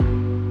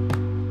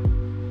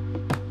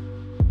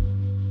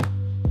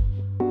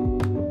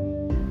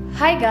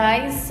Hi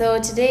guys, so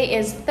today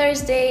is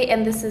Thursday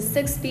and this is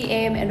 6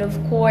 p.m. and of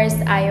course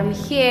I am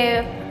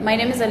here. My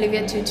name is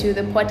Olivia Tutu,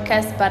 the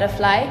podcast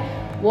Butterfly.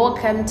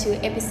 Welcome to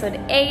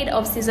episode 8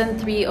 of season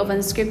 3 of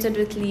Unscripted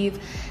with Leave.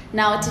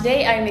 Now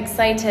today I'm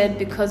excited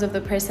because of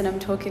the person I'm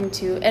talking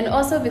to and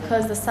also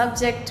because the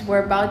subject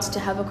we're about to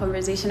have a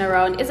conversation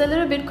around is a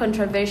little bit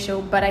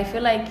controversial, but I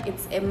feel like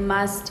it's a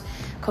must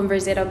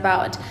conversate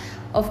about.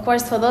 Of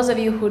course, for those of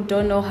you who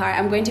don't know her,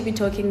 I'm going to be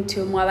talking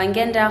to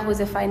Mwabangenda,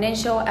 who's a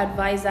financial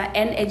advisor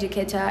and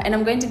educator, and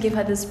I'm going to give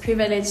her this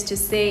privilege to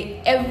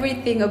say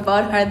everything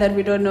about her that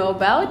we don't know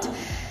about,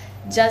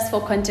 just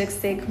for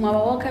context sake.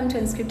 Mwaba, welcome to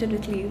Unscripted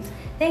with Leave.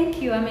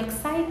 Thank you. I'm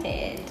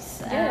excited.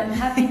 I'm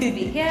happy to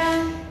be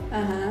here.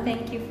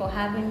 Thank you for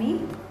having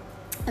me.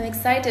 I'm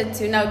excited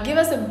to. Now, give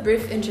us a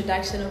brief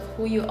introduction of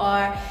who you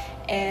are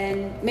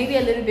and maybe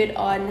a little bit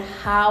on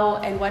how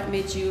and what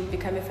made you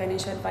become a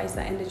financial advisor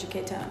and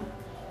educator.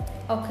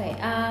 Okay,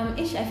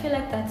 Ish, I feel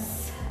like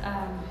that's,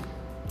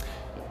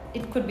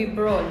 it could be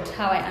broad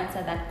how I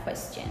answer that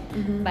question.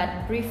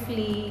 But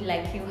briefly,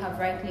 like you have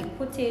rightly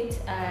put it,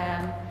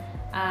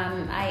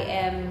 I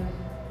am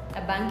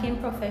a banking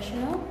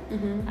professional.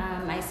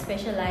 I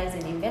specialize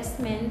in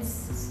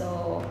investments.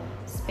 So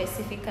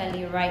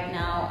specifically right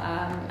now,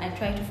 I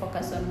try to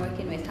focus on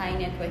working with high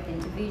net worth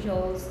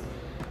individuals.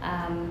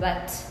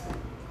 But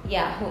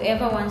yeah,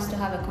 whoever wants to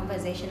have a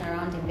conversation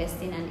around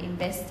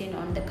investing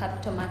on the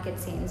capital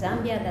markets in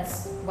Zambia,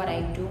 that's what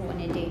I do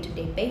on a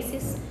day-to-day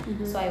basis.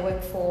 So I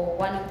work for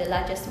one of the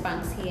largest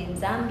banks here in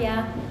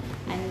Zambia.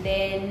 And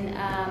then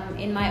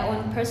in my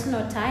own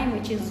personal time,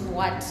 which is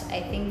what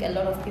I think a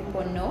lot of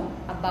people know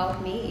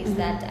about me, is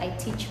that I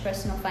teach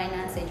personal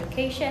finance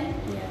education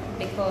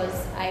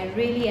because I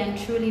really and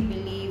truly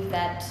believe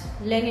that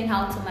learning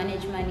how to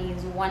manage money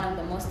is one of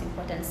the most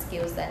important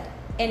skills that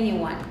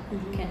anyone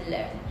can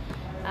learn.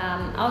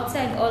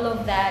 Outside all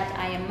of that,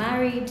 I am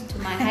married to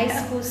my high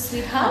school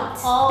sweetheart.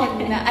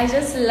 I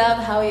just love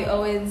how you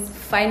always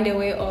find a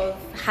way of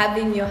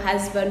having your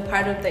husband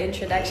part of the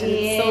introduction.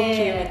 It's so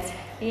cute.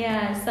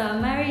 Yeah, so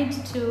I'm married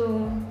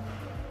to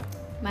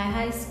my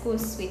high school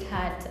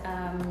sweetheart.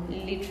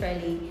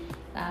 Literally,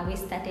 we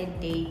started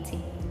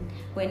dating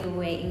when we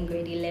were in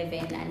grade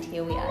 11, and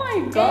here we are. Oh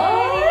my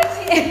God!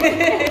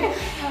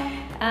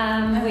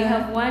 We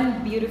have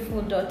one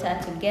beautiful daughter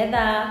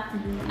together.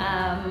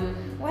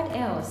 What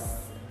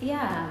else?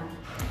 Yeah,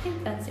 I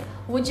think that's it.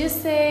 Would you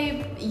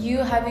say you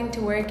having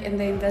to work in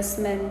the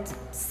investment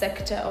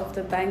sector of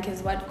the bank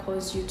is what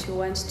caused you to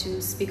want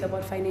to speak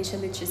about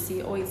financial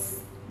literacy, or it's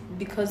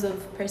because of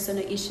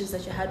personal issues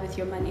that you had with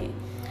your money?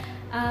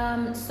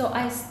 So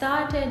I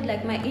started,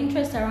 like, my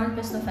interest around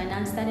personal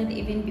finance started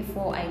even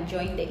before I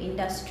joined the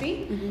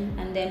industry.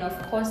 And then of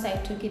course I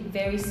took it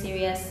very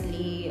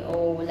seriously,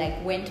 or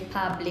like went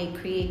public,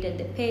 created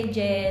the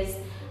pages.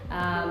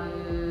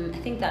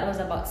 I think that was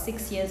about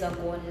 6 years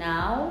ago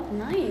now.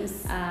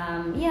 Nice.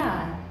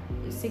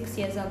 6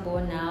 years ago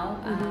now.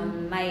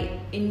 My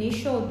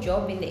initial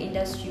job in the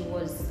industry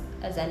was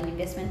as an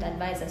investment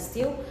advisor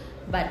still,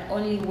 but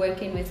only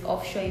working with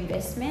offshore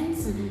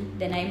investments.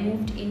 Then I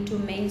moved into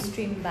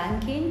mainstream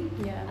banking.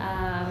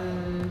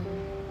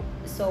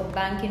 So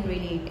banking,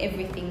 really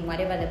everything,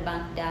 whatever the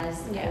bank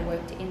does, I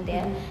worked in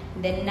there.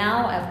 Then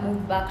now I've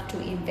moved back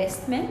to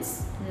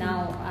investments,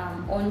 now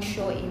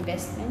onshore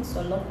investments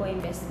or local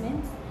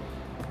investments.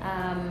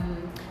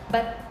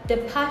 But the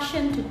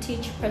passion to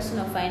teach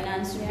personal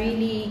finance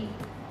really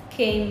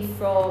came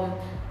from,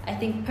 I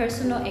think,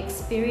 personal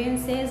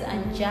experiences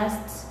and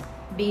just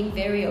being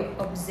very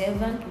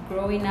observant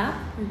growing up.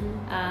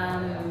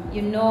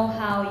 You know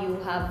how you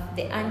have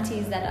the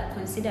aunties that are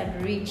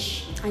considered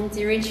rich.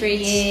 Auntie rich.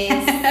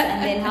 Yes.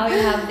 And then how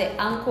you have the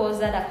uncles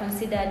that are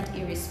considered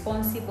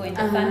irresponsible in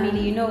the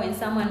family. You know, when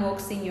someone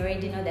walks in, you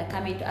already know they're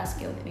coming to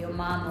ask your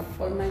mom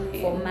for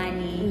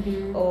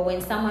money. Or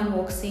when someone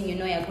walks in, you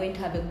know you're going to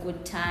have a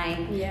good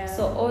time.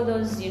 So all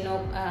those,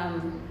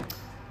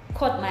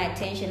 caught my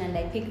attention, and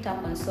I picked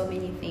up on so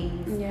many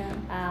things.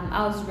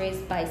 I was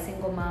raised by a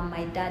single mom.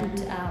 My dad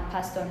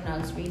passed on when I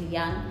was really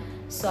young.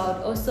 So I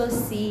would also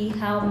see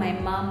how my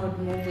mom would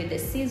move with the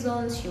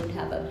seasons. She would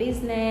have a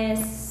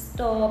business,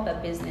 stop, a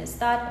business,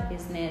 start a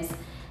business,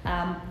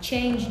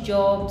 change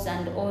jobs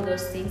and all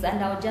those things.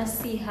 And I would just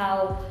see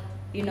how,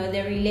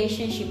 the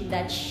relationship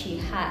that she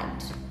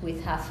had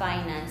with her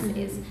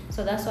finances.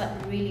 So that's what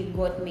really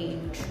got me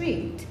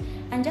intrigued,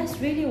 and just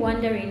really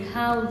wondering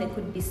how there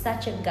could be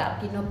such a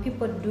gap,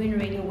 people doing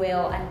really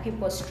well and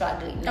people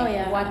struggling,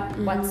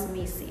 what's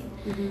missing.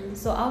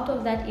 So out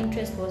of that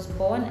interest was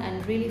born,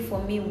 and really for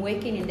me,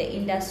 working in the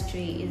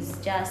industry is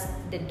just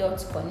the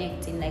dots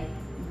connecting, like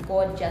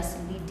God just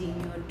leading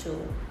you to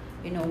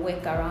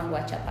work around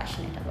what you're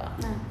passionate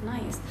about.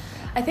 Nice.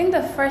 I think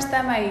the first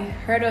time I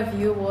heard of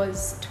you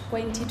was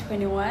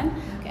 2021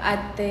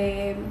 at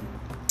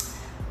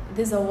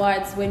these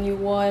awards when you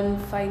won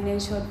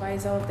Financial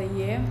Advisor of the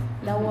Year.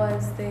 That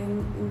was the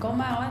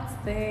Ngoma Awards,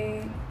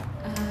 the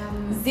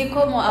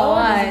Zikomo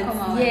Awards.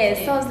 Zikomo Awards.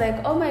 Yes, so I was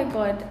like, oh my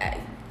God,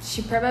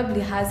 she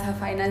probably has her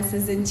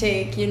finances in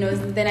check, you know.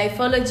 Then I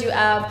followed you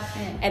up,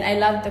 and I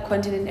loved the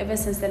content, and ever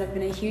since then I've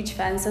been a huge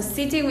fan. So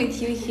sitting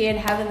with you here and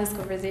having this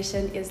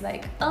conversation is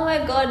like, oh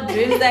my God,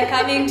 dreams are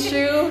coming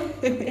true.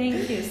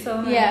 Thank you so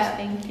much. Yeah.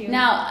 Thank you.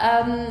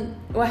 Now,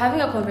 we're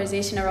having a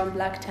conversation around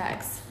black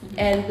tax.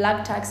 And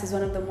black tax is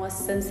one of the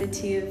most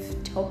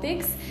sensitive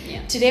topics.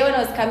 Yeah. Today when I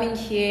was coming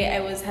here,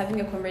 I was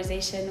having a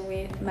conversation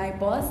with my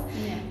boss,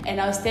 and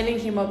I was telling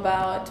him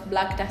about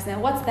black tax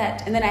and what's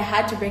that? And then I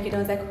had to break it down.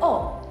 I was like,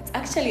 oh, it's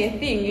actually a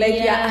thing. Like,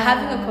 you're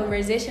having a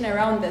conversation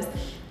around this.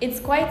 It's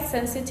quite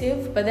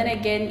sensitive, but then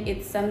again,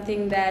 it's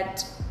something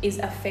that is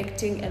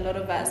affecting a lot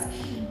of us.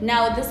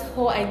 Now, this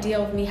whole idea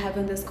of me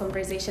having this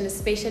conversation,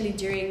 especially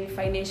during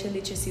Financial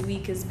Literacy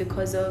Week, is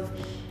because of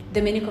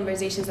the many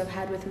conversations I've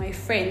had with my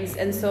friends.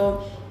 And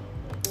so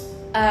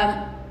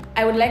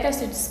I would like us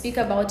to speak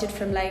about it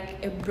from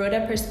like a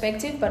broader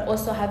perspective, but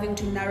also having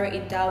to narrow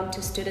it down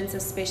to students,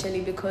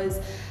 especially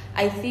because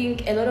I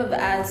think a lot of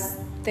us,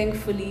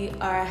 thankfully,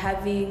 are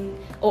having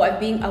or are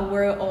being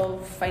aware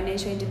of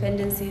financial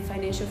independence,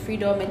 financial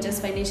freedom, and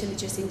just financial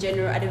literacy in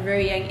general at a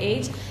very young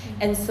age.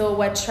 And so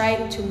we're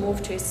trying to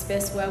move to a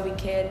space where we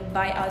can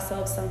buy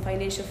ourselves some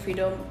financial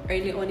freedom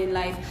early on in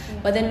life.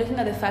 But then looking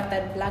at the fact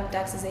that black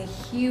tax is a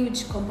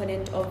huge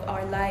component of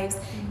our lives,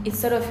 it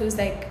sort of feels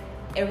like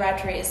a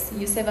rat race.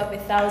 You save up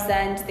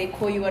 1,000, they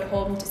call you at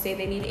home to say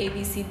they need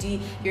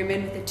ABCD, you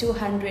remain with the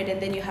 200,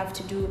 and then you have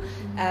to do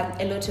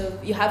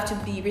you have to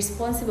be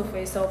responsible for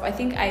yourself. I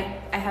think I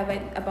have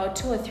about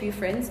 2 or 3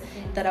 friends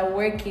that are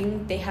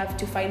working. They have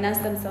to finance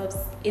themselves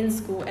in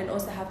school and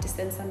also have to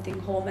send something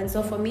home. And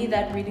so for me,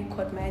 that really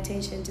caught my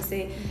attention to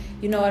say,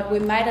 you know what, we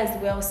might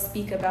as well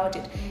speak about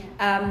it.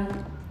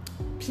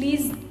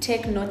 Please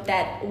take note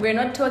that we're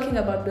not talking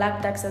about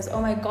black tax as, oh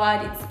my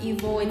God, it's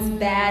evil, it's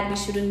bad, we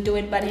shouldn't do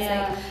it. But it's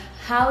like,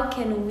 how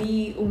can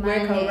we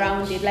work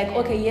around it? Like,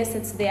 okay, yes,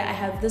 it's there. I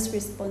have this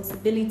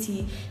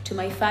responsibility to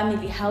my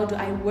family. How do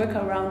I work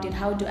around it?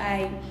 How do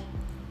I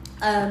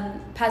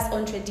pass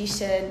on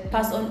tradition,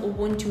 pass on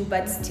Ubuntu,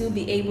 but still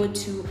be able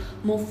to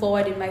move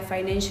forward in my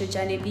financial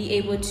journey, be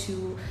able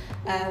to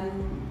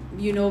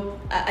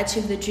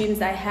achieve the dreams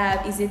I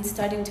have? Is it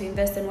starting to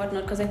invest and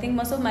whatnot? Because I think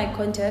most of my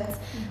contacts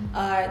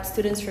are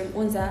students from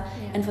UNZA,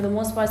 and for the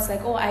most part, it's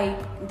like,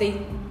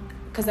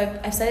 because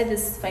I've started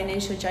this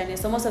financial journey,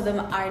 so most of them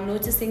are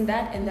noticing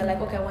that, and they're like,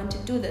 okay, I want to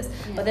do this.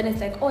 But then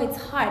it's like, oh, it's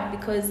hard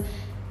because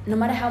no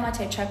matter how much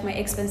I track my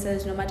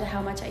expenses, no matter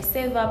how much I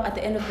save up, at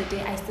the end of the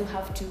day, I still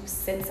have to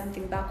send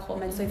something back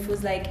home, and so it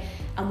feels like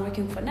I'm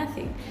working for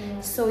nothing.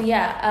 So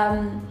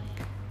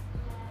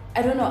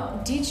I don't know,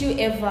 did you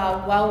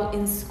ever, while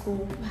in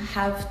school,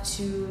 have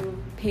to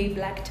pay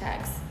black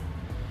tax?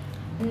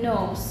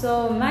 No,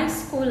 so my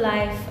school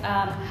life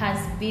has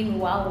been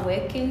while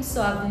working,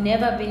 so I've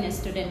never been a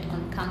student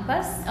on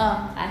campus.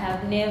 I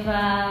have never,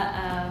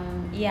 I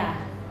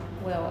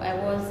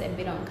was a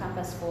bit on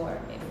campus for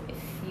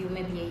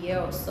maybe a year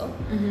or so.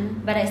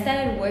 But I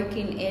started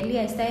working early.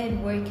 I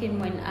started working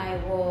when I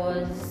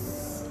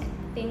was, I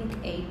think,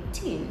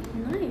 18.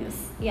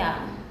 Nice. Yeah.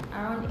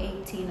 Around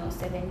 18 or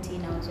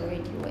 17, I was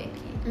already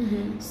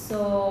working.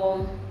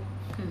 So,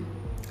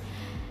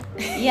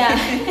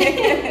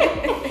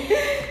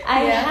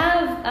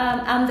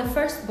 I'm the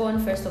firstborn,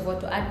 first of all,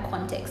 to add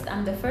context.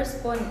 I'm the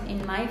firstborn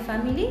in my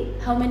family.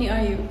 How many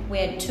are you?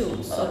 We're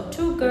 2. So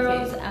 2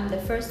 girls, I'm the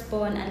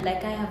firstborn, and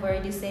like I have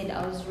already said,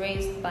 I was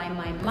raised by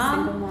my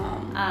mom. Single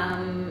mom.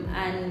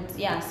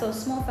 So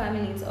small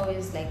family, it's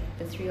always like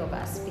the 3 of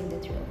us, being the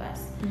 3 of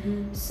us.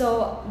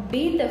 So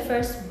being the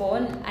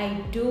firstborn,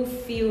 I do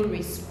feel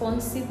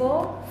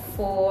responsible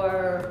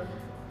for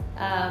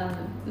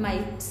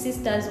my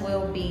sister's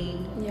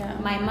well-being,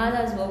 my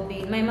mother's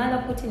well-being. My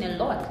mother put in a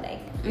lot,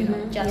 like,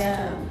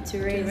 to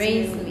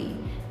raise me.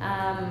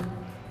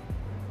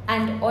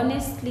 And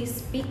honestly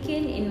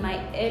speaking, in my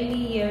early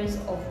years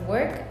of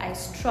work, I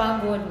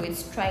struggled with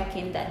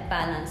striking that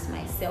balance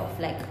myself,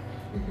 like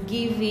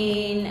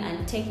giving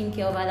and taking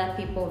care of other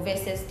people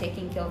versus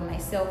taking care of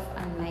myself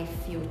and my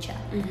future.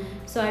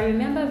 So I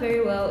remember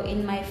very well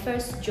in my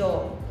first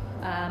job,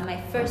 my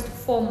first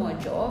formal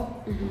job,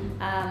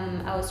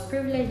 I was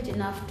privileged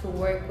enough to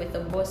work with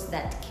a boss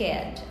that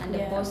cared and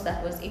a boss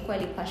that was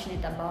equally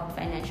passionate about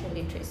financial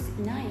literacy.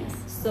 Nice.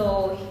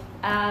 So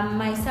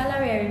my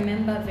salary, I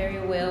remember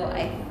very well,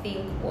 I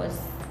think was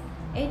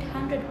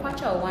 800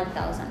 kwacha or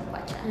 1,000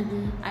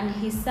 kwacha. And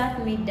he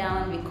sat me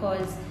down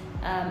because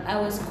I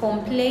was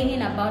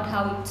complaining about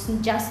how it's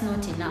just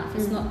not enough.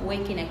 It's not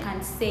working. I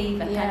can't save.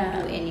 I can't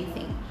do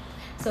anything.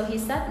 So he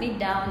sat me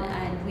down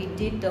and we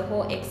did the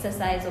whole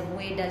exercise of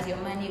where does your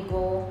money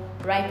go,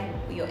 write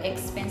your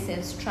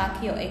expenses,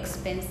 track your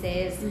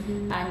expenses.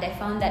 And I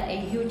found that a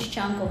huge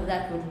chunk of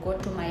that would go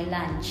to my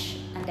lunch,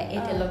 and I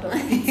ate a lot of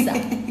pizza.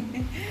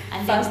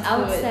 And then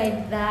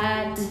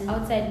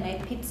outside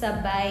my pizza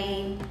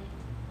buy,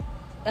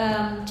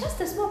 just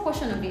a small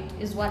portion of it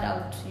is what I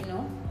would,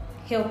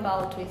 help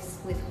out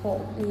with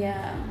home.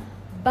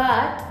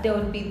 But there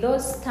would be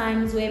those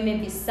times where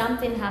maybe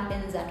something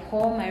happens at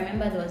home. I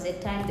remember there was a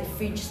time the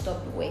fridge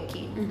stopped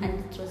working,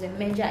 and it was a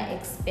major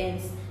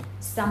expense.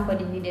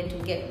 Somebody needed to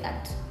get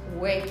that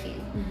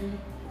working.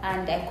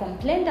 And I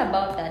complained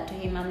about that to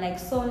him. I'm like,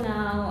 so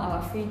now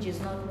our fridge is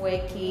not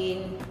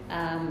working.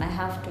 I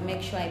have to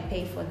make sure I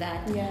pay for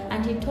that. Yeah.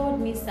 And he told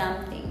me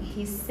something.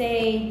 He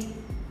said,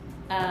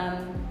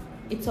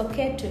 it's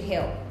okay to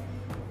help.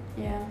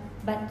 Yeah.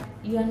 But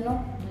you are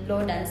not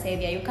Lord and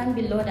Savior. You can't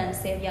be Lord and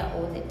Savior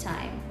all the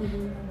time.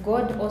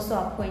 God also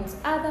appoints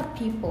other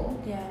people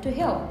to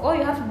help. All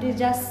you have to do is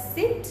just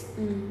sit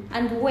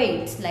and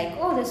wait. Like,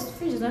 oh, the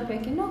fridge is not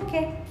working.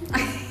 Okay.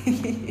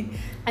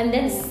 And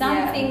then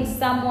something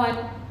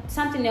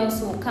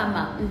else will come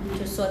up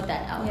to sort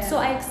that out. Yeah. So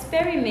I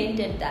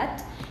experimented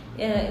that.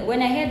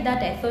 When I heard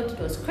that, I thought it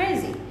was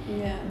crazy.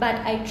 Yeah. But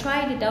I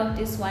tried it out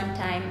this one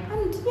time,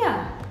 and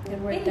It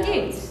worked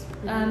indeed.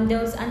 out. There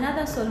was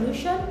another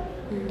solution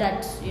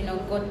that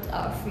got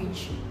our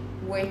fridge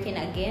working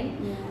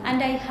again.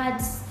 And I had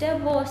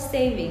stable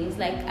savings.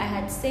 Like, I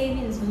had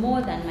savings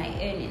more than my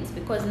earnings,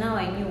 because now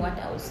I knew what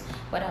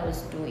I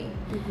was doing.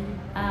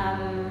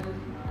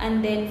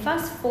 And then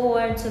fast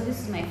forward, so this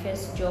is my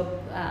first job.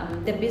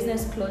 The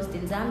business closed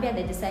in Zambia.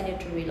 They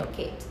decided to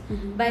relocate.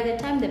 By the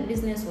time the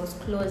business was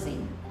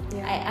closing,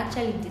 I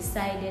actually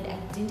decided I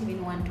didn't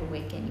even want to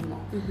work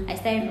anymore. I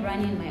started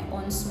running my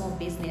own small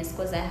business,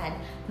 because I had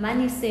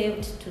money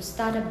saved to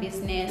start a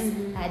business.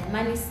 I had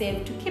money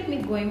saved to keep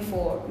me going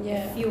for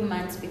a few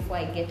months before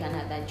I get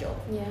another job.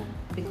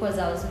 Because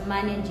I was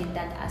managing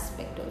that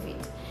aspect of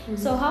it.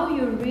 So how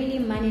you really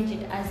manage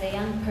it as a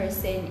young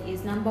person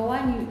is, number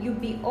one, you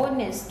be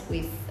honest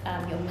with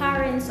your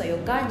parents or your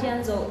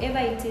guardians or whoever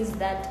it is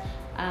that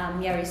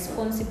you're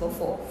responsible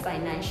for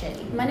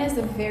financially. Money is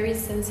a very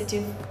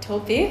sensitive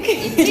topic.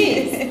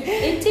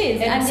 It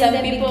is. And in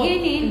the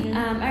beginning,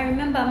 I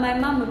remember my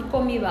mom would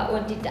call me the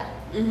auditor.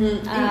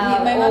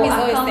 My mom is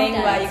always saying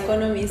we're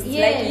economists.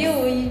 Yes. Like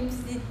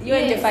you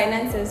and the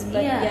finances.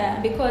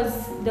 But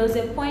because there was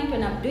a point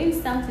when I'm doing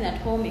something at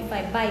home. If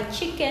I buy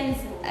chickens,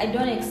 I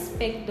don't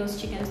expect those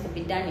chickens to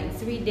be done in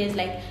 3 days.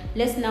 Like,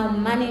 let's now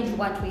manage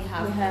what we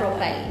have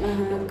properly.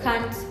 You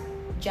can't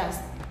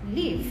just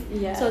leave.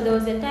 So there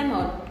was a time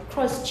I would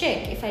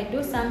cross-check. If I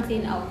do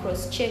something, I'll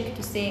cross-check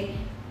to say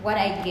what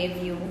I gave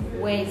you,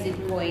 where is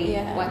it going,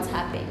 what's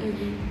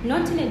happening.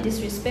 Not in a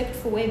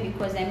disrespectful way,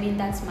 because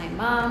that's my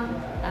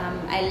mom.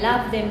 I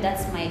love them,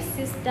 that's my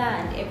sister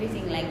and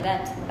everything like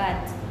that.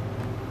 But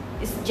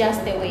it's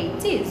just the way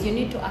it is. You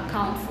need to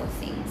account for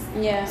things.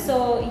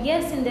 So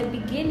yes, in the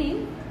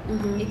beginning,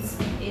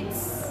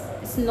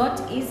 it's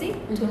not easy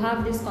to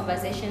have these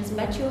conversations,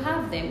 but you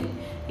have them.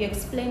 You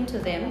explain to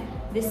them,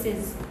 this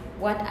is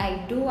what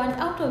I do, and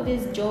out of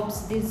these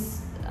jobs,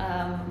 these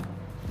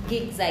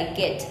gigs I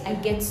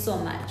get so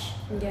much.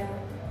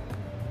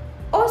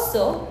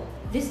 Also,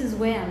 this is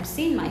where I'm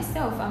seeing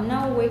myself. I'm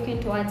now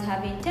working towards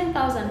having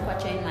 10,000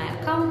 kwacha in my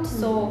account.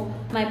 So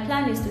my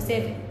plan is to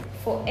save,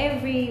 for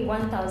every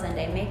 1,000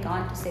 I make, I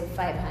want to save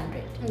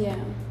 500.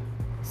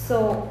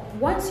 So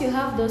once you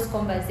have those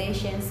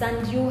conversations,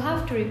 and you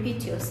have to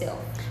repeat yourself.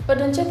 But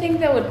don't you think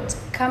they would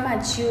come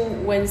at you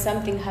when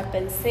something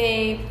happens?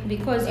 Say,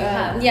 because you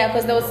have. Yeah,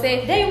 because they will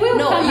say, they will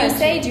come you at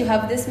said you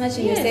have this much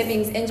in your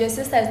savings, and your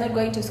sister is not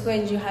going to school,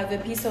 and you have a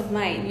peace of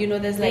mind.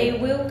 There's they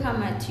will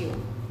come at you.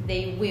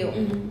 They will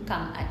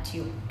come at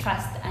you.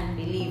 Trust and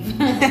believe.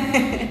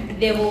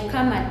 They will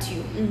come at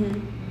you.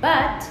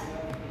 But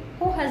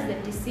who has the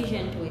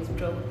decision to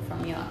withdraw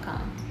from your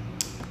account?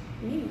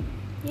 Me.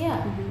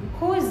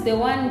 Who is the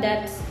one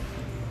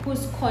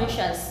whose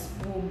conscience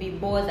will be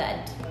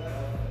bothered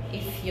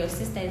if your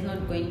sister is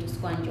not going to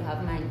school and you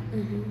have money?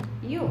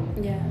 You.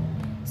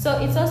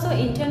 So it's also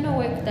internal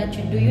work that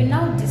you do. You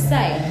now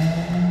decide,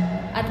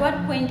 at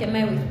what point am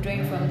I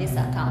withdrawing from this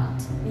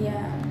account?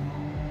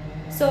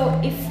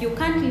 So if you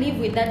can't live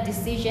with that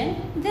decision,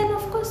 then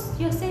of course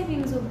your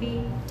savings will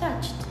be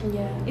touched.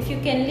 If you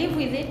can live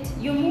with it,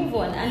 you move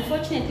on.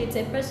 Unfortunately, it's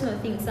a personal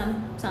thing.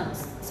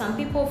 Some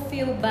people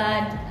feel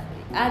bad.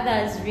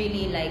 Others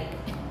really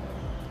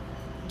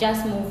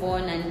just move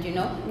on and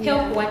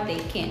help what they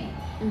can.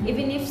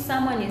 Even if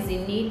someone is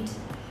in need,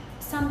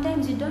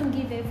 sometimes you don't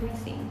give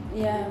everything.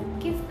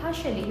 Give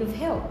partially. You've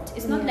helped.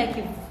 It's not like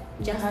you've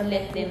just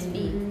let them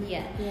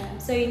be.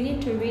 So you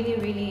need to really,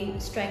 really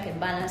strike a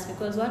balance,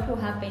 because what will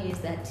happen is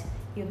that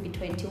you'll be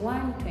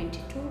 21,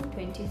 22,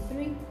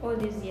 23, all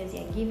these years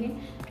you're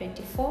giving,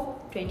 24,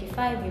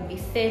 25, you'll be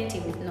 30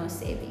 with no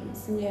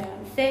savings.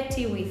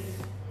 30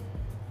 with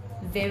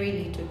very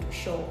little to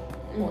show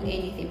or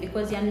anything,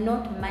 because you're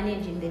not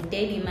managing the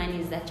daily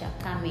monies that you're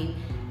coming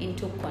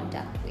into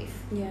contact with.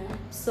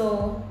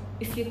 So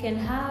if you can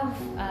have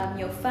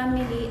your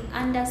family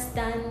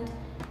understand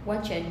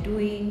what you're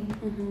doing,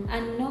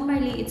 and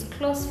normally it's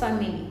close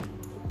family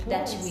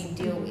that we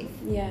deal with.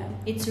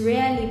 It's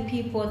rarely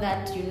people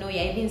that you're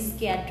even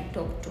scared to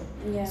talk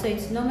to. So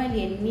it's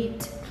normally a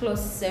neat,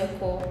 close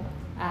circle.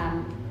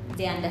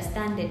 They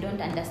understand, they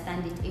don't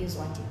understand, it is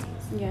what it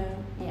is.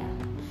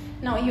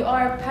 Now, you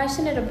are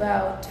passionate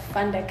about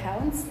fund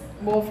accounts,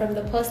 well, from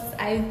the posts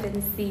I've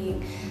been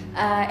seeing.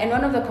 And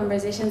one of the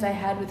conversations I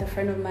had with a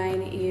friend of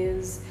mine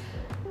is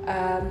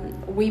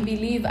we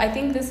believe, I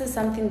think this is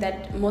something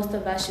that most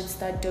of us should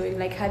start doing,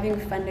 like having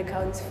fund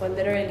accounts for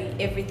literally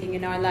everything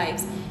in our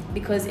lives,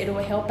 because it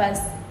will help us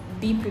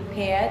be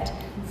prepared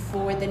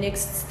for the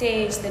next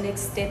stage, the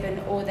next step, and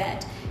all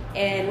that.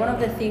 And one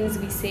of the things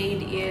we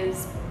said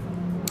is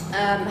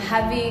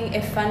having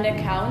a fund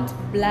account,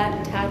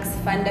 black tax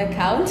fund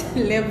account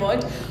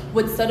labeled,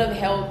 would sort of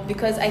help,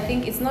 because I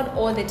think it's not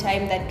all the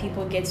time that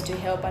people get to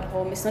help at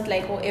home. It's not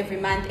like, oh, every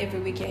month, every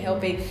week you're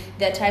helping.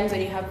 There are times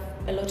when you have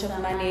a lot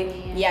of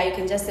money. Yeah, you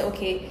can just say,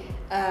 okay,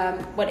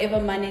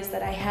 whatever monies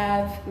that I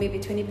have, maybe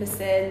 20%,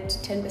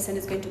 10%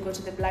 is going to go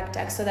to the black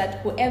tax, so that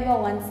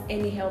whoever wants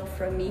any help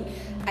from me,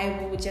 I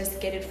will just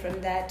get it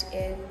from that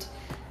and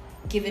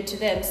give it to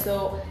them.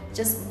 So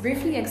just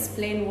briefly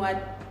explain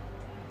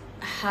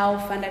how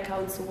fund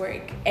accounts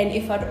work, and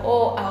if at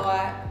all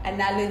our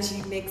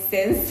analogy makes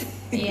sense.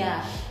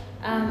 Yeah.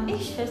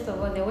 First of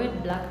all, the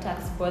word black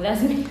tax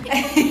bothers me.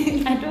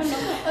 I don't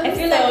know. I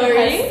feel like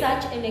it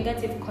has such a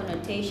negative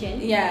connotation.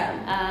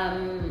 Yeah.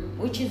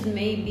 Which is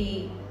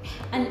maybe,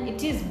 and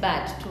it is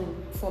bad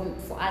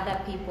for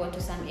other people to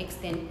some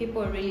extent.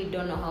 People really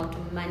don't know how to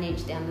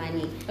manage their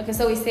money. Okay,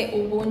 so we say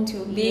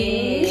Ubuntu,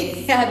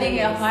 having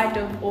a heart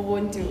of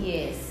Ubuntu.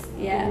 Yes.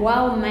 Yeah.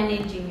 While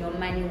managing your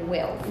money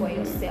well for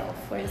yourself.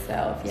 For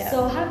yourself, yeah.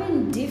 So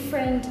having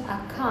different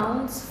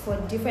accounts for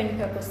different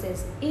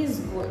purposes is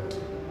good.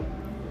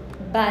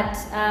 But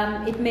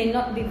it may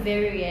not be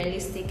very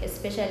realistic,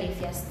 especially if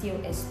you're still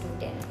a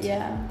student.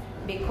 Yeah.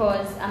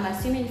 Because I'm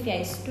assuming if you're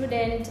a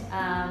student,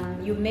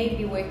 you may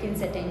be working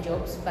certain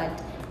jobs,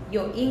 but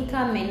your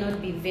income may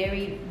not be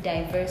very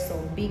diverse or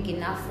big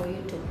enough for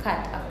you to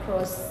cut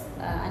across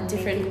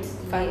different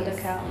fund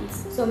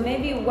accounts. So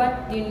maybe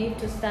what you need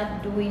to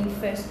start doing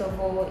first of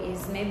all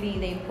is maybe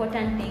the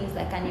important things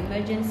like an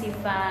emergency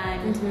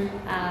fund.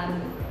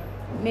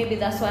 Maybe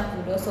that's what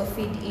would also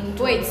feed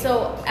into. Wait,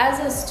 so as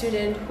a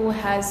student who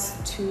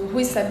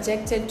is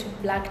subjected to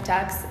black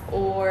tax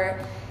or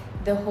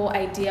the whole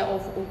idea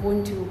of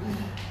Ubuntu,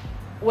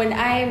 when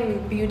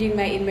I'm building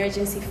my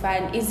emergency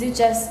fund, is it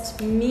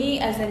just me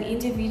as an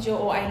individual,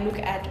 or I look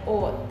at,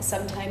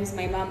 sometimes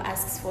my mom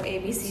asks for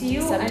ABCD,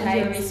 you sometimes and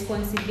your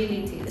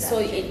responsibilities. So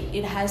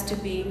it has to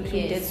be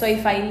included. Yes. So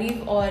if I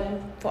live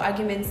on, for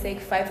argument's sake,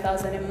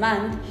 5,000 a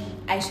month,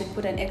 I should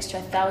put an extra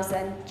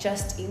 1,000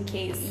 just in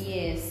case.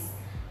 Yes.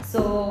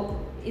 So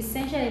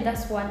essentially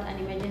that's what an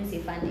emergency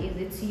fund is.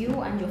 It's you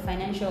and your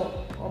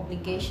financial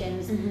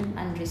obligations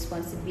and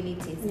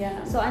responsibilities.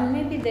 Yeah. So, and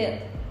maybe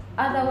the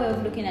other way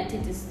of looking at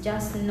it is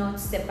just not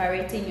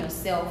separating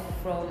yourself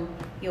from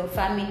your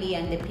family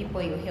and the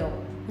people you help.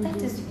 That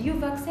is,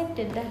 you've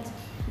accepted that.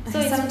 So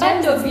it's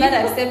sometimes part of it's not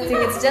accepting.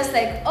 It's just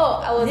like,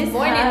 I was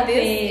born in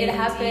this, it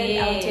happened,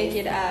 yes. I'll take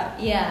it up.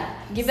 Yeah.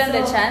 Given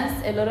the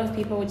chance, a lot of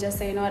people would just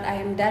say, you know what, I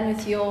am done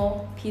with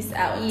your, peace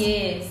out.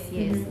 Yes.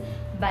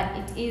 But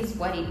it is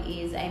what it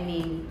is. I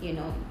mean,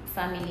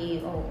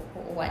 family or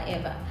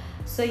whatever.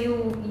 So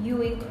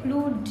you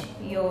include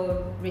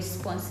your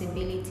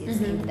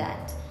responsibilities in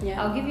that. Yeah.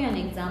 I'll give you an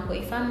example.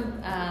 If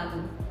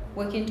I'm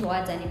working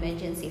towards an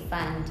emergency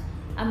fund,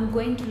 I'm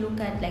going to look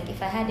at, like,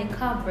 if I had a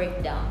car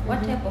breakdown,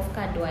 what type of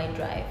car do I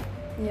drive?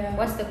 Yeah.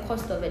 What's the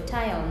cost of a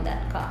tire on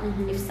that car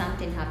if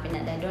something happened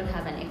and I don't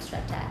have an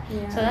extra tire?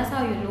 Yeah. So that's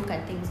how you look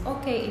at things.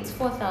 Okay, it's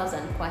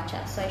 4,000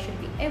 kwacha, so I should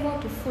be able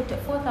to foot a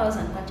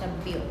 4,000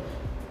 kwacha bill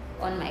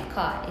on my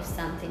car if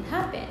something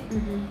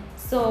happened.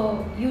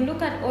 So you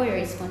look at all your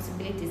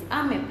responsibilities.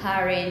 I'm a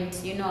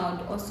parent, I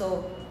would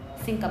also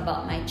think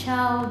about my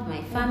child,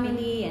 my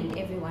family, and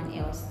everyone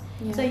else.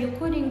 Yeah. So you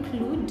could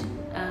include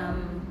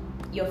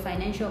your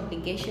financial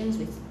obligations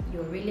with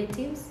your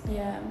relatives,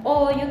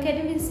 or you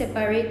can even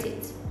separate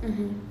it.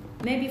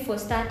 Maybe for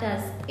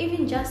starters,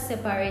 even just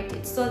separate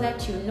it so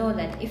that you know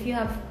that if you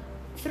have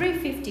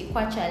 350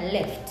 kwacha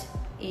left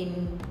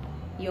in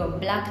your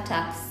black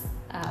tax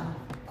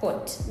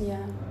pot,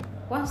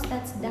 once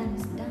that's done,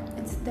 it's done.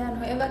 It's done.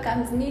 Whoever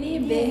comes needy,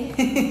 babe.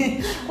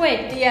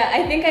 Wait. Yeah,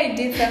 I think I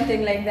did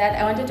something like that.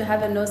 I wanted to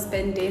have a no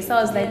spend day. So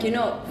I was like,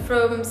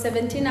 from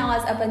 17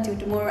 hours up until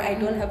tomorrow, I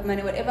don't have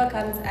money. Whatever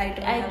comes, I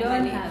don't have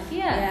money.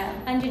 Yeah.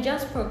 And you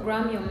just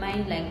program your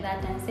mind like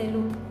that and say,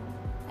 look,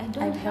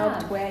 I've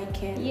helped where I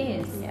can.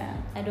 Yes. Yeah.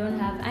 I don't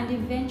have. And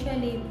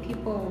eventually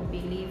people will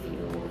believe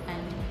you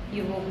and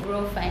you will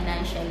grow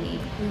financially.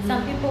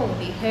 Some people will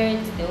be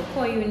hurt. They'll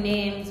call you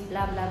names,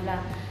 blah, blah, blah.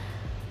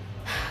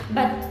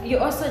 But you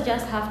also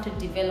just have to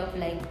develop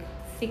like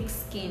thick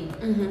skin,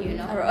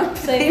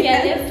 So if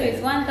you're left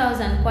with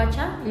 1,000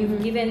 kwacha,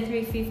 you've given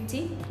 350,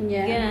 you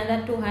get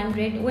another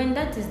 200. When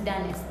that is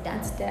done, it's done.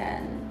 It's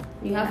done.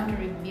 You have to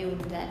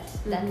rebuild that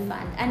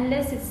fund,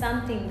 unless it's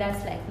something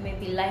that's like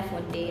maybe life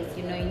or death.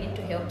 You need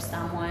to help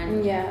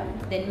someone. Yeah.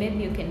 Then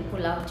maybe you can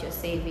pull out your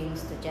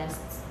savings to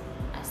just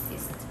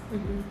assist.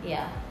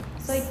 Yeah.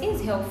 So it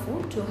is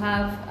helpful to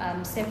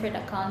have separate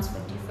accounts for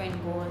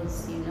different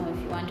goals. You know,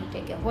 if you want to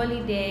take a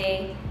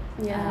holiday.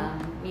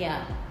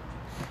 Yeah.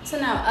 So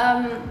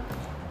now,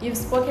 you've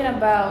spoken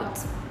about,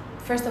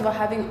 first of all,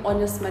 having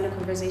honest money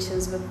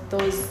conversations with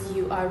those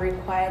you are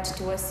required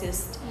to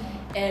assist,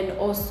 and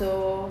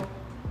also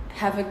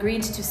have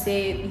agreed to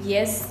say,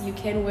 yes, you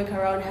can work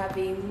around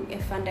having a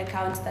fund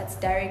account that's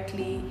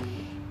directly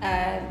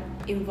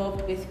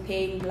involved with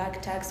paying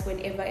black tax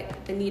whenever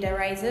the need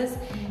arises.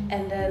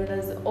 And then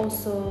there's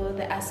also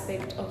the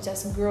aspect of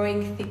just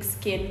growing thick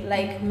skin.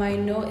 Like, my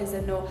no is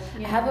a no.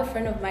 I have a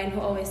friend of mine who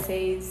always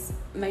says,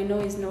 my no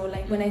is no.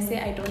 Like, when I say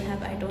I don't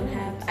have,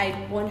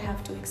 I won't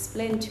have to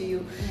explain to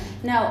you.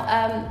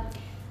 Now,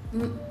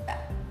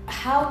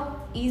 how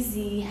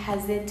easy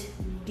has it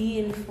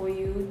been for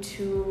you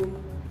to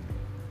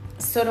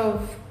sort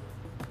of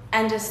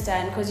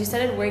understand, because you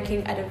started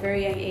working at a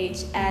very young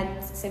age,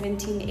 at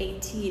 17,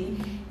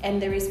 18,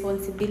 and the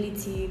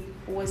responsibility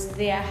was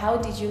there? How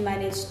did you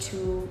manage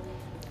to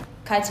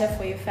cater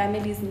for your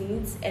family's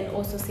needs and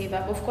also save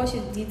up? Of course,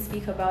 you did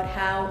speak about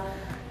how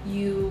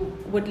you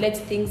would let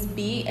things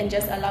be and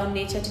just allow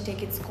nature to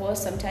take its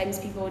course. Sometimes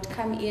people would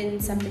come in,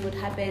 something would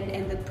happen,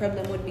 and the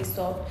problem would be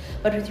solved.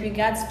 But with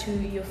regards to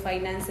your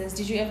finances,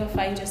 did you ever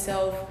find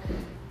yourself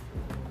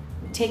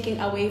taking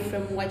away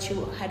from what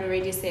you had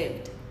already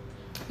saved?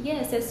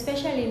 Yes,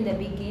 especially in the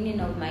beginning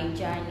of my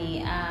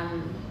journey.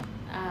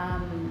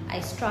 I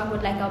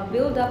struggled. Like, I'll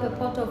build up a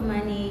pot of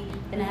money,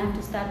 then I have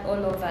to start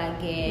all over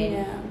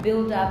again.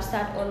 Build up,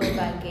 start all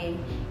over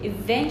again.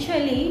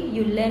 Eventually,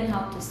 you learn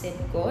how to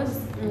set goals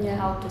and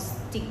how to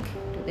stick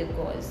to the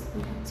goals.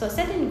 So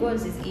setting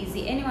goals is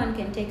easy. Anyone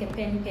can take a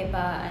pen, paper,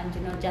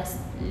 and just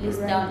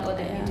list down all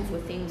the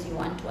beautiful things you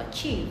want to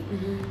achieve.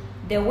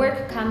 The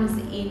work comes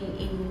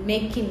in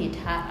making it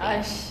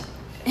happen.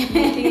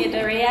 Making it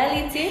a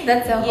reality.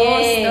 That's a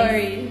whole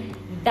story.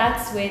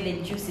 That's where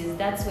the juice is.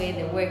 That's where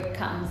the work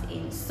comes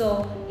in.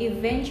 So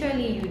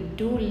eventually you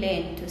do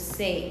learn to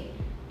say,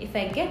 if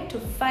I get to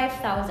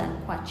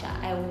 5,000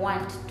 kwacha, I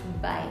want to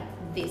buy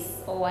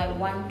this, or I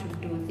want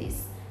to do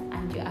this,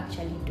 and you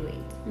actually do it.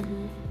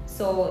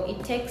 So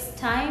it takes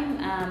time,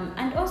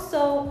 and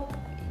also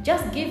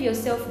just give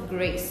yourself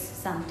grace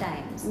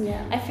sometimes.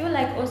 I feel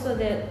like also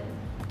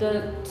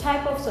the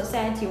type of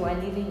society we're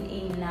living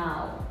in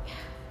now,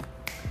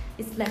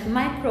 it's like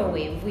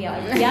microwave. We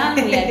are young,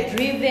 we are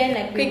driven,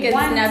 like quick we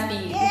want, and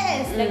snappy.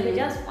 Yes, like we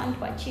just want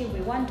to achieve,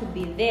 we want to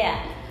be there.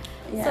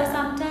 So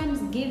sometimes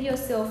give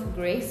yourself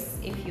grace.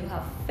 If you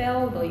have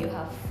failed or you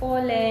have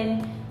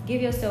fallen,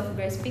 give yourself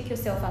grace, pick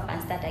yourself up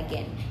and start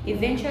again.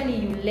 Eventually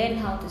you learn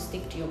how to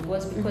stick to your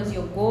goals, because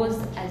your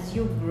goals, as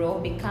you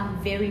grow,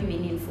 become very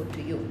meaningful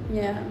to you.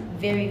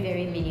 Very,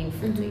 very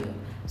meaningful to you.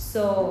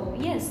 So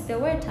yes, there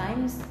were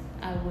times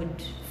I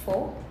would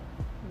fall,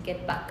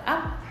 get back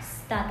up,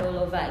 start all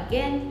over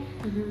again.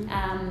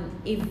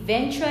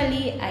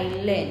 Eventually I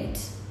learned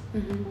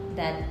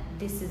that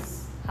this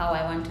is how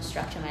I want to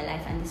structure my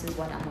life, and this is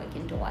what I'm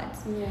working towards.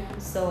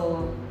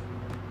 So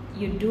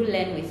you do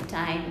learn with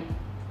time.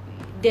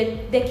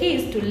 The key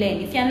is to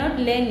learn. If you're not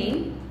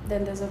learning,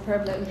 then there's a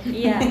problem.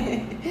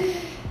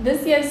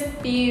 This year's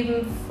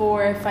theme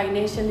for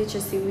Financial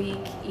Literacy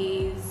Week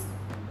is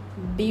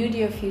Build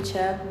Your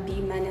Future, Be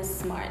Money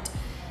Smart.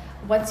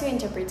 What's your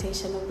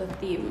interpretation of the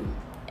theme,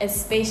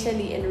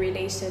 especially in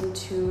relation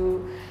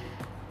to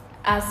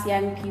us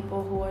young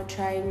people who are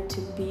trying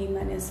to be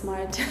money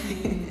smart,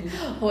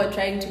 who are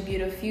trying to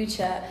build a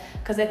future?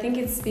 Because I think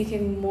it's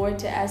speaking more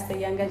to us, the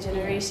younger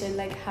generation.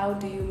 Like, how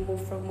do you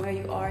move from where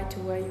you are to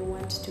where you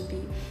want to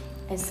be,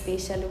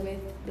 especially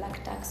with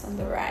black tax on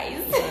the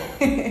rise?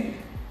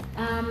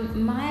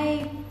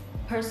 My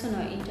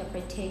personal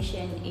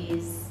interpretation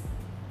is,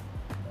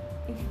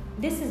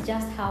 this is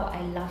just how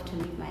I love to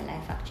live my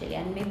life, actually,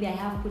 and maybe I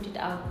have put it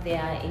out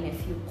there in a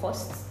few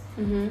posts.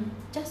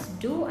 Just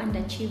do and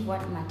achieve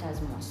what matters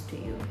most to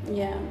you.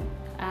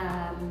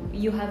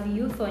 You have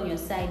youth on your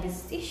side,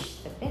 is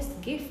the best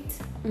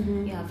gift.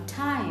 You have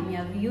time, you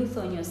have youth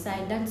on your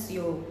side. That's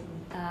your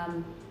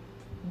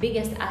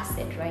biggest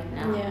asset right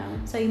now.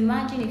 So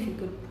imagine if you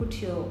could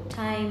put your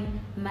time,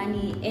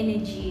 money,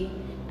 energy,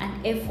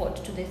 and effort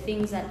to the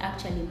things that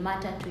actually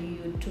matter to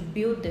you, to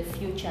build the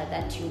future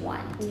that you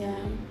want.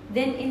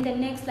 Then in the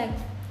next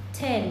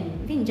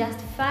 10, even just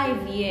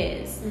 5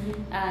 years,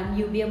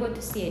 you'll be able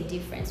to see a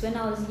difference. When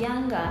I was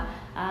younger,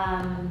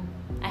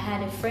 I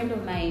had a friend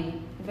of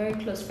mine, a very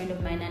close friend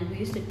of mine, and we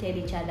used to tell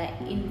each other,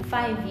 in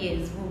 5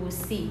 years we will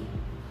see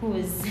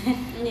who's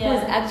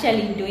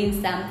actually doing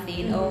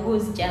something, or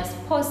who's just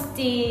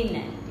posting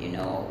and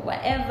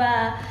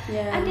whatever.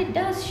 And it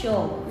does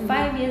show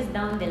 5 years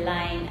down the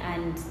line,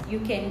 and you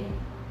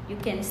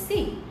can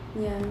see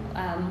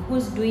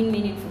who's doing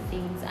meaningful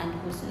things and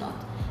who's not.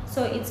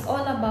 So it's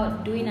all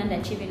about doing and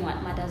achieving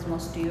what matters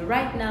most to you.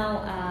 Right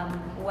now,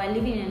 we're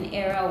living in an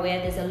era where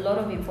there's a lot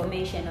of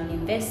information on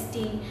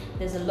investing,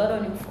 there's a lot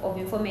of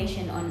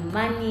information on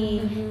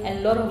money,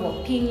 a lot of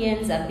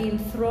opinions are being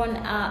thrown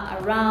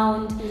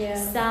around,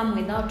 some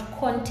without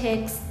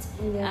context.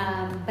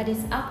 But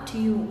it's up to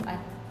you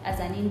as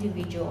an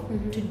individual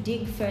to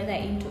dig further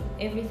into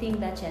everything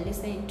that you're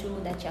listening to,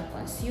 that you're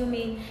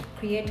consuming,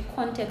 create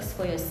context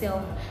for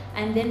yourself,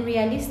 and then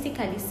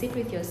realistically sit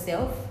with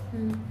yourself,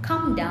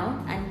 calm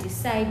down, and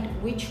decide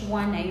which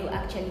one are you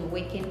actually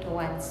working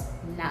towards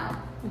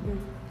now.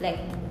 Like,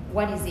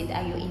 what is it?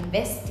 Are you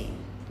investing?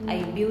 Are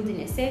you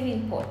building a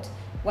saving pot?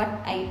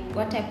 What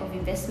type of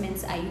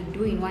investments are you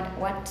doing?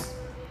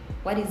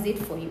 What is it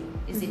for you?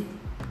 Is it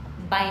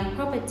buying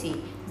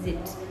property? Is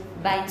it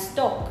buying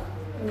stock?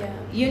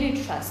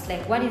 Unit trust?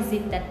 Like, what is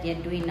it that you're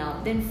doing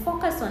now? Then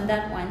focus on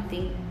that one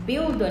thing,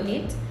 build on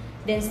it,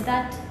 then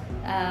start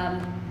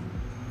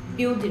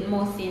building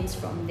more things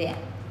from there.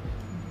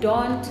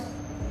 Don't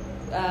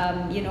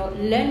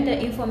learn the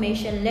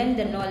information, learn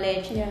the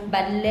knowledge,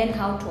 but learn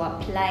how to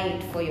apply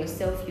it for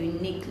yourself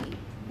uniquely.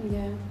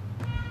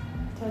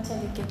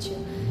 Totally get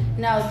you.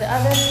 Now the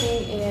other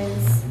thing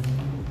is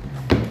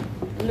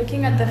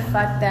looking at the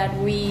fact that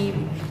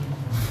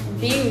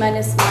being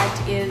money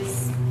smart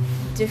is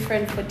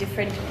different for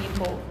different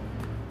people.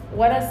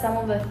 What are some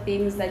of the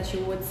things that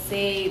you would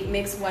say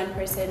makes one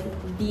person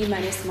be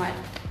money smart?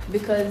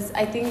 Because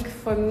I think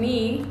for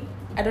me,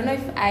 I don't know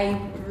if I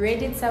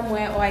read it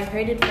somewhere or I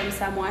heard it from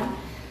someone.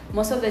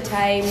 Most of the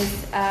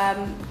times,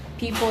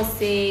 people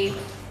say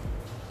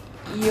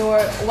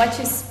what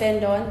you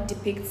spend on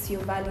depicts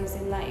your values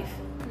in life.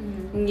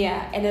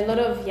 And a lot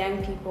of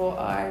young people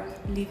are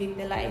living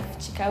the life.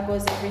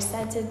 Chicago's every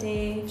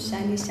Saturday,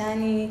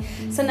 shani.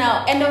 So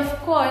now, and of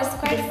course,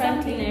 quite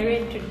frankly, I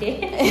read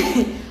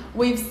today.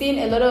 We've seen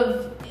a lot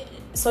of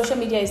social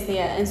media is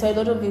there, and so a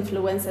lot of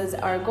influencers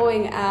are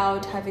going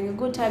out, having a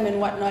good time and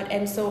whatnot.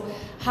 And so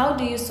how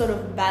do you sort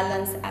of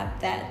balance up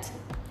that?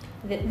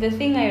 The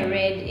thing I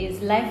read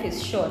is life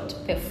is short,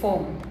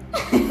 perform.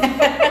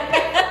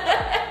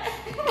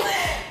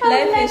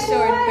 Life is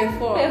short,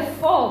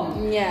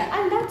 perform.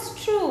 And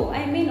that's true.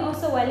 I mean,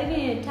 also we're living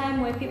in a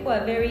time where people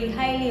are very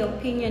highly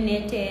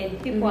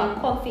opinionated, people are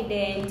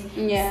confident.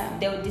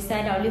 They'll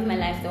decide, I'll live my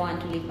life, they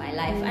want to live my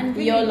life. And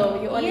really,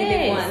 YOLO, you only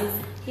live once.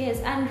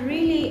 Yes, and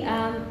really,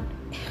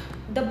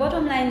 the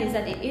bottom line is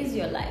that it is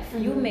your life.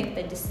 You make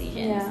the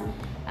decisions.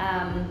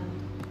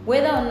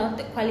 Whether or not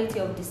the quality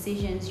of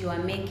decisions you are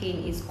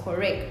making is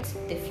correct,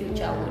 the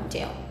future will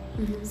tell.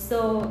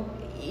 So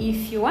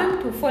if you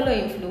want to follow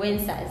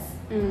influencers,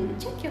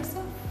 check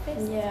yourself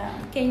first.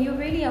 Can you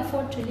really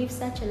afford to live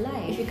such a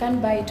life? If you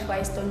can't buy it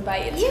twice, don't buy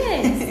it.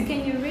 Yes.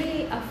 Can you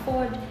really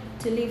afford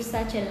to live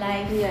such a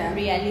life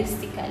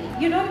realistically?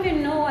 You don't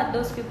even know what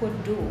those people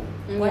do,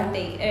 what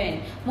they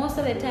earn. Most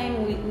of the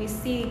time we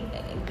see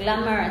a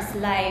glamorous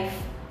life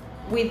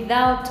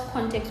without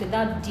context,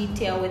 without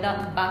detail,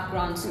 without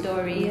background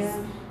stories.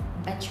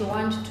 But you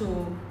want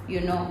to,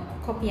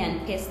 copy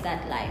and paste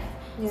that life.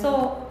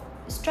 So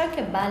strike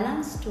a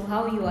balance to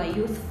how you are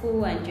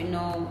youthful and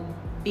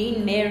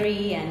being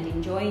merry and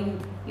enjoying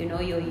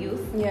your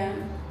youth,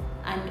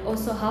 and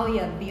also how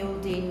you're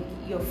building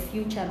your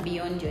future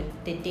beyond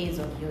the days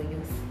of your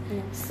youth.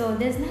 So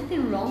there's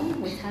nothing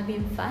wrong with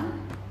having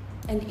fun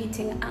and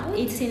eating out,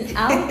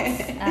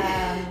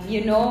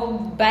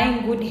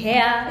 buying good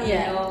hair,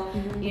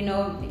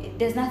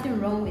 there's nothing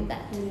wrong with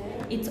that.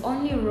 It's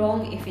only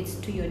wrong if it's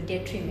to your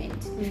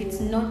detriment, if it's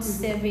not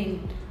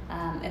serving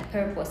a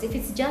purpose. If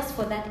it's just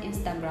for that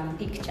Instagram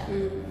picture,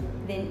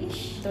 then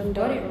don't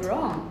got it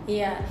wrong.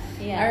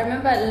 I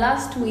remember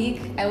last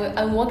week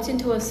I walked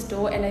into a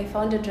store and I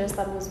found a dress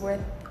that was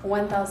worth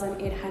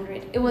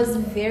 1,800. It was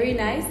very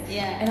nice.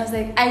 And I was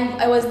like,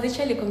 I was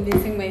literally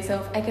convincing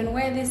myself I can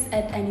wear this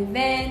at an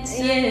event.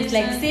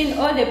 Like seeing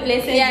all the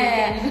places.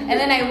 And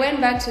then I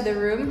went back to the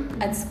room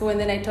at school and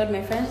then I told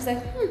my friends,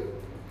 like,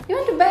 you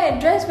want to buy a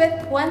dress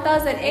worth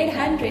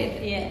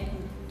 1,800?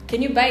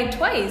 Can you buy it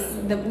twice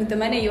with the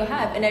money you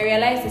have? And I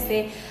realized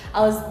I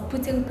was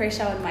putting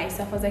pressure on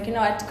myself. I was like, you know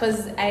what,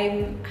 because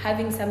I'm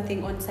having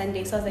something on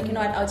Sunday. So I was like, you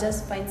know what, I'll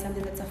just find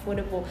something that's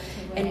affordable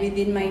and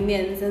within my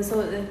means. And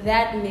so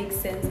that makes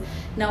sense.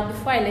 Now,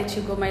 before I let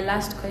you go, my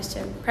last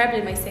question,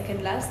 probably my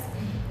second last.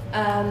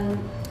 I'm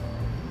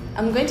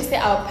going to say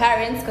our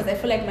parents, because I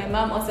feel like my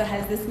mom also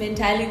has this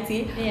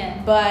mentality.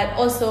 But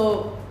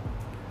also,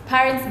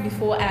 parents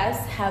before us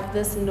have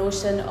this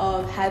notion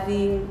of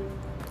having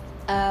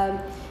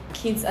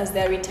kids as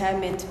their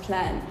retirement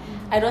plan.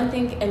 I don't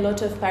think a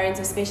lot of parents,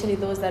 especially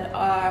those that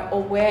are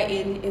or were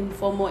in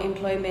informal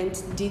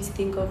employment, did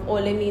think of,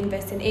 let me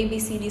invest in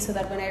ABCD so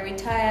that when I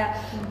retire,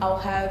 I'll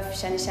have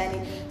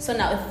shani. So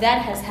now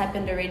that has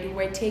happened already.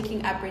 We're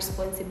taking up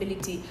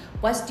responsibility.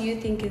 What do you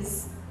think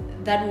is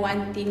that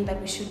one thing that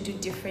we should do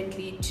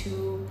differently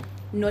to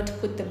not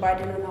put the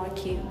burden on our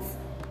kids?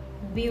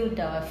 Build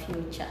our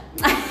future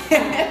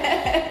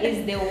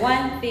is the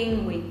one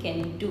thing we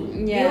can do.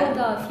 Build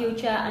our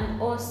future,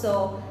 and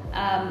also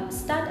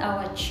start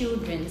our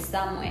children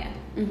somewhere.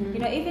 Mm-hmm. You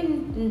know,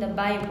 even in the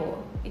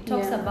Bible, it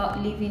talks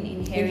about leaving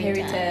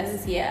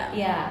inheritance.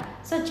 Yeah.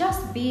 So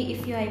just be,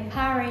 if you're a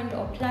parent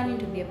or planning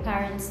to be a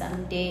parent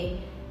someday,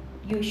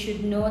 you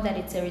should know that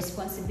it's a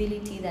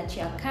responsibility that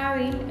you're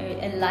carrying,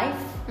 a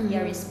life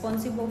you're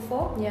responsible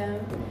for. Yeah.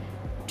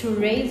 To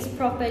raise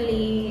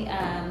properly,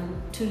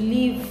 to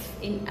leave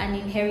in an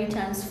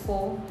inheritance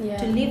for,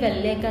 to leave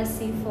a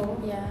legacy for.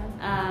 Yeah.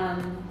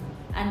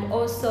 And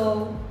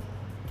also,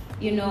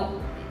 you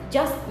know,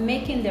 just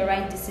making the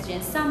right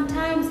decisions.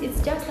 Sometimes it's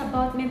just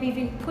about maybe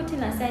even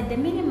putting aside the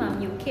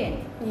minimum you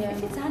can. Yeah.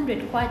 If it's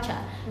 100 kwacha,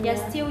 you're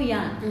still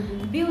young.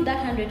 Build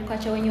that 100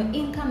 kwacha. When your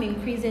income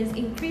increases,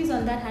 increase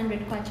on that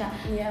 100 kwacha.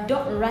 Yeah.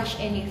 Don't rush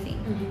anything.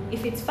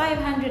 If it's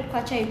 500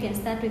 kwacha, you can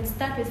start with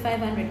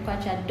 500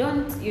 kwacha.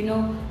 Don't, you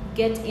know,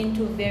 get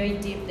into very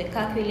deep the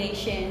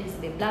calculations,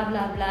 the blah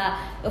blah blah.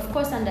 Of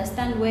course,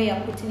 understand where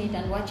you're putting it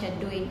and what you're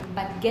doing,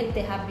 but get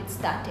the habit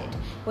started.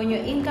 When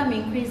your income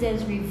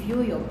increases,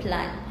 review your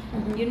plan.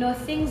 You know,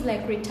 things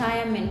like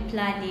retirement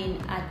planning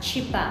are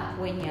cheaper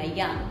when you're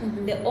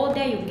young. The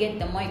older you get,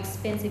 the more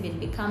expensive it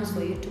becomes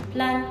for you to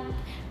plan,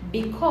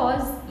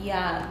 because you're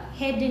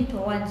heading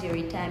towards your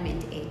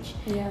retirement age.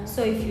 Yeah.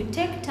 So if you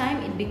take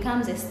time, it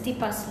becomes a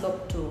steeper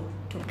slope to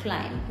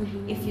climb.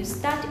 If you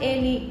start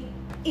early,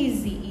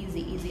 easy.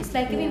 It's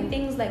like even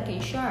things like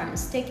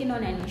insurance. Taking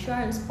on an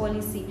insurance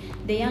policy,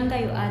 the younger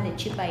you are, the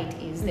cheaper it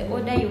is. The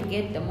older you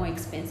get, the more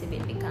expensive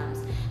it becomes.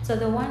 So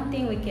the one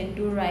thing we can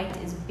do right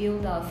is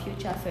build our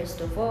future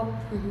first of all.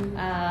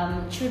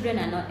 Children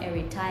are not a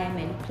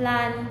retirement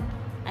plan.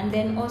 And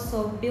then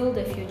also build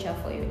a future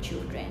for your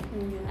children.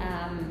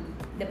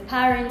 The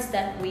parents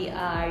that we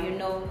are, you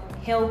know,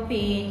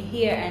 helping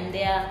here and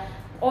there,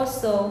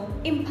 also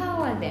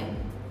empower them.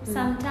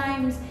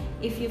 Sometimes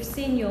if you've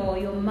seen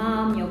your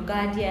mom, your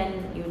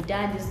guardian, your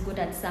dad is good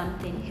at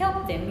something,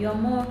 help them. You're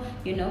more,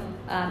 you know,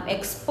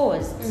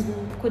 exposed.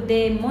 Could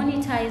they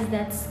monetize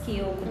that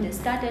skill? Could they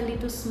start a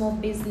little small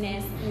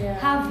business?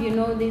 Have, you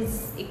know,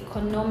 this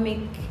economic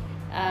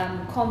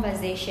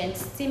conversation,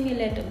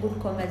 stimulate a good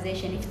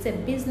conversation. If it's a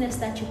business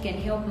that you can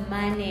help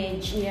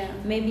manage,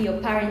 maybe your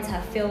parents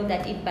have failed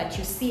at it, but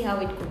you see how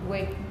it could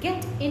work,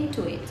 get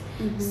into it.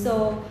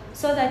 So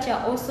that you're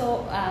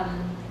also,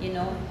 you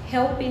know,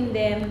 helping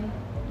them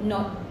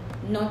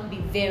not be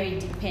very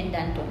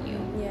dependent on you.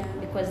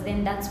 Because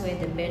then that's where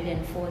the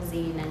burden falls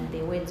in and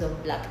the words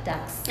of black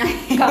tax come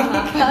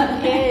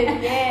up.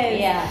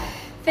 Yeah.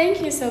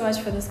 Thank you so much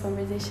for this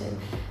conversation.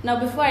 Now,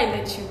 before I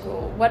let you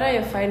go, what are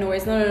your final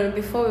words? No,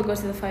 before we go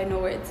to the final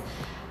words,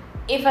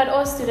 if at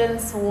all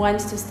students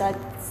want to start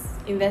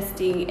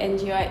investing and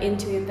you are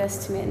into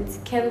investments,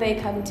 can they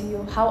come to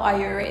you? How are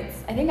your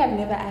rates? I think I've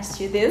never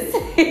asked you this.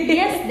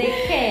 Yes,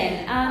 they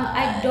can.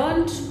 I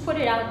don't put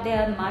it out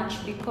there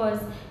much because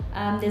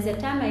there's a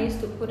time I used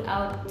to put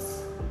out,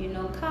 you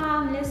know,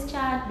 come, let's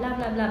chat, blah,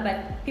 blah, blah,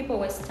 but people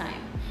waste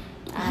time.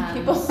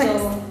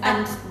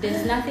 And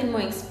there's nothing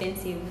more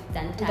expensive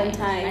than time,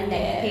 and I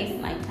hate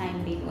my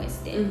time being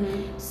wasted.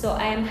 So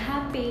I am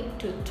happy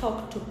to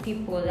talk to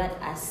people that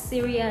are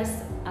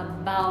serious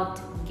about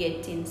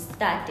getting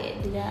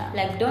started.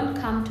 Like, don't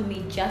come to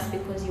me just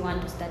because you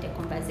want to start a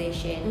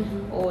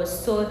conversation or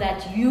so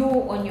that you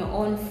on your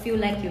own feel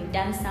like you've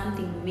done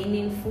something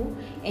meaningful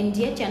and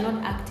yet you're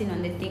not acting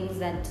on the things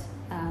that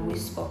we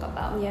spoke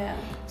about.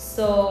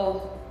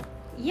 So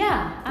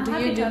I'm do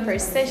happy you do per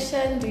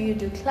session? Do you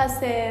do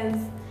classes?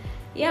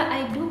 Yeah,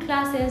 I do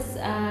classes.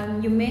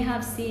 You may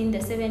have seen the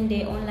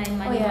 7-day online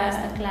money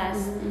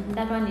masterclass.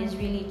 That one is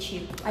really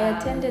cheap. I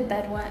attended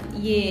that one.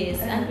 Yes,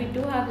 and we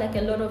do have like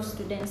a lot of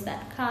students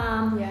that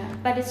come.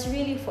 But it's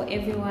really for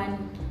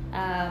everyone.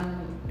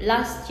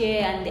 Last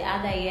year and the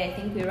other year, I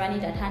think we ran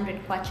it at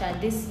 100 kwacha.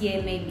 This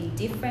year may be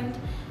different,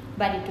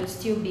 but it will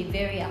still be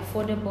very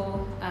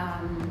affordable.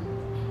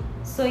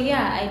 So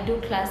I do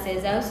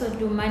classes. I also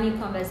do money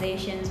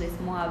conversations with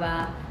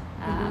Moaba.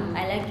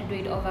 I like to do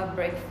it over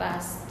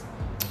breakfast.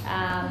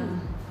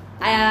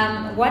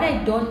 What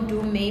I don't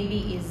do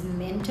maybe is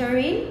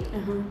mentoring.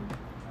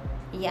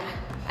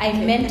 I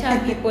mentor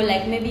people,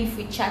 like maybe if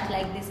we chat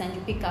like this and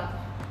you pick up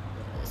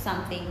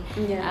something.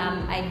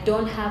 I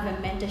don't have a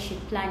mentorship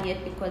plan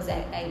yet because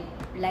I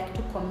like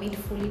to commit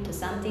fully to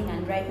something,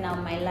 and right now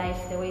my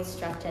life, the way it's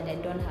structured, I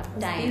don't have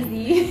time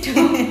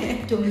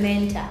to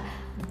mentor.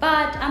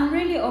 But I'm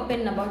really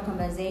open about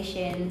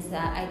conversations.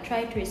 I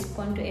try to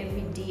respond to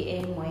every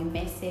DM or a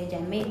message. I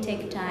may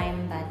take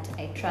time, but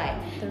I try.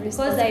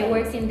 Because I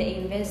work in the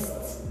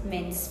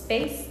investment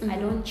space, I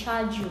don't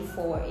charge you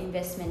for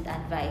investment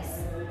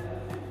advice.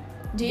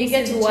 Do you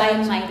get to why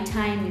charge? My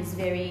time is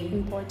very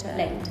important.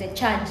 Like, the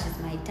charge is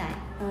my time.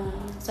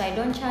 So I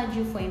don't charge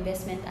you for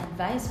investment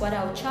advice. What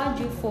I'll charge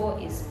you for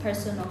is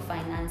personal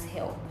finance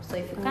help. So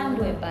if you can't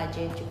do a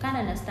budget, you can't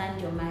understand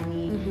your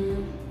money,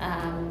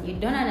 you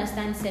don't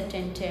understand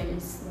certain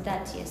terms,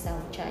 that yes, I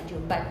will charge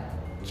you. But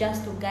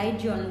just to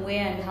guide you on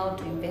where and how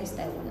to invest,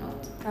 I will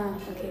not.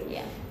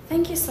 Okay.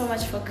 Thank you so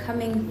much for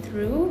coming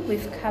through.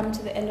 We've come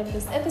to the end of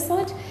this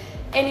episode.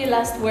 Any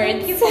last words?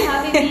 Thank you for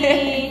having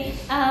me.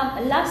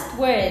 Last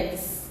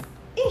words.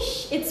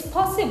 It's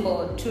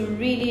possible to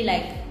really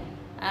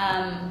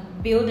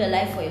build a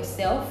life for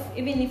yourself,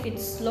 even if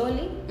it's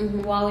slowly,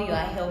 while you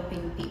are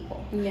helping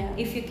people. Yeah.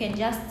 If you can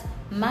just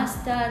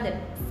master the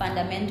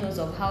fundamentals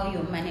of how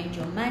you manage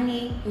your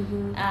money,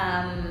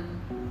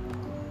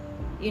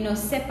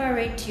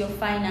 separate your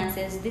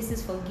finances. This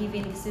is for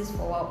giving, this is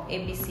for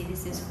ABC,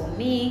 this is for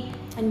me.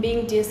 And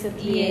being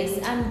disciplined. Yes,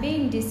 and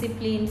being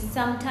disciplined.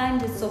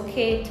 Sometimes it's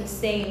okay to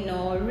say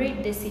no,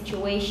 read the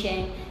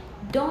situation.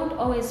 Don't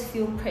always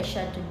feel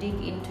pressure to dig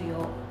into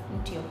your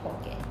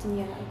pocket.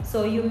 Yeah.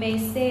 So you may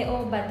say,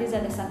 oh, but these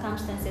are the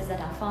circumstances that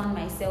I found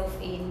myself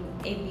in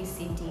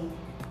ABCD.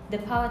 The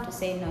power to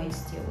say no is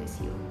still with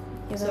you.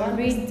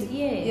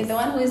 You're the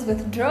one who is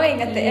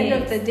withdrawing at the end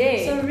of the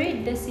day. So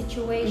read the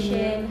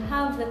situation,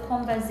 have the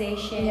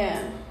conversation.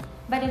 Yeah.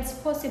 But it's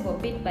possible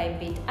bit by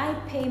bit. I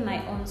pay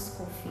my own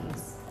school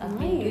fees. I've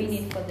been doing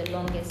it for the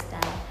longest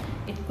time.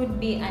 It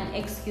could be an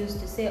excuse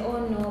to say,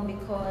 oh no,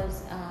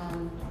 because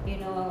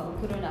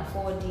couldn't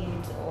afford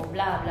it or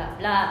blah blah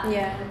blah.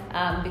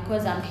 Yeah.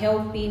 Because I'm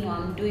helping or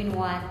I'm doing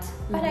what.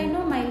 But I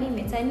know my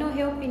limits. I know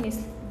helping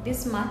is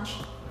this much.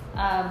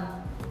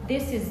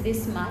 This is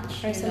this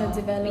much. Personal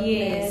development,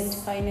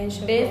 yes.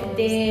 Financial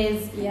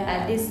birthdays goals.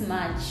 are this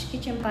much.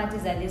 Kitchen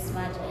parties are this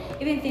much.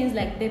 Even things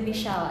like baby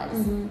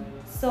showers.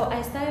 So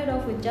I started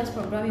off with just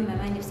programming my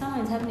mind. If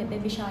someone is having a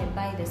baby shower, I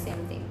buy the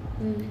same thing.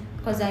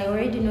 Because I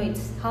already know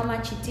it's how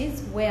much it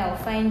is, where I'll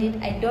find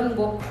it. I don't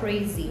go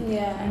crazy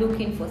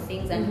looking for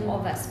things and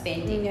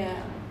overspending.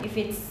 If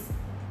it's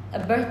a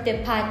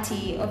birthday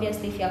party,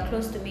 obviously if you're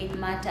close to me, it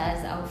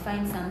matters. I'll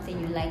find something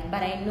you like.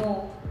 But I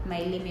know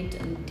my limit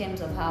in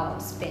terms of how I'll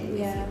spend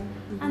with you.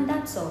 And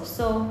that's all.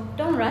 So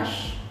don't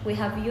rush. We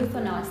have youth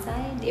on our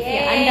side. If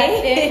you're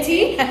under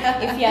 30,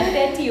 if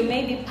you're 30, you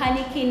may be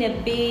panicking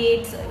a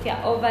bit. If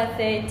you're over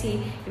 30,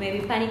 you may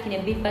be panicking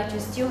a bit, but you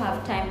still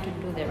have time to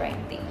do the right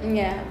thing.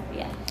 Yeah.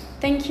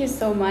 Thank you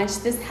so much.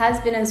 This has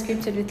been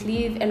Unscripted with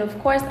Liv, and of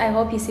course, I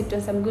hope you sipped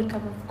on some good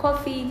cup of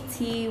coffee,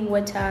 tea,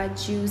 water,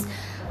 juice,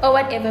 or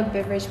whatever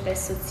beverage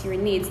best suits your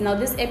needs. Now,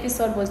 this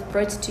episode was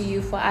brought to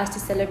you for us to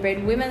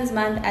celebrate Women's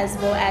Month as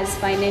well as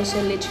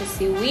Financial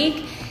Literacy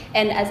Week.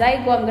 And as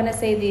I go, I'm going to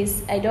say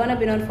this: I don't want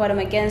to be known for what I'm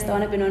against, I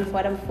want to be known for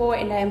what I'm for,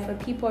 and I am for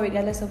people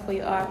regardless of who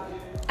you are.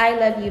 I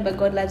love you, but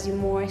God loves you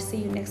more. See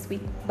you next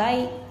week.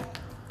 Bye.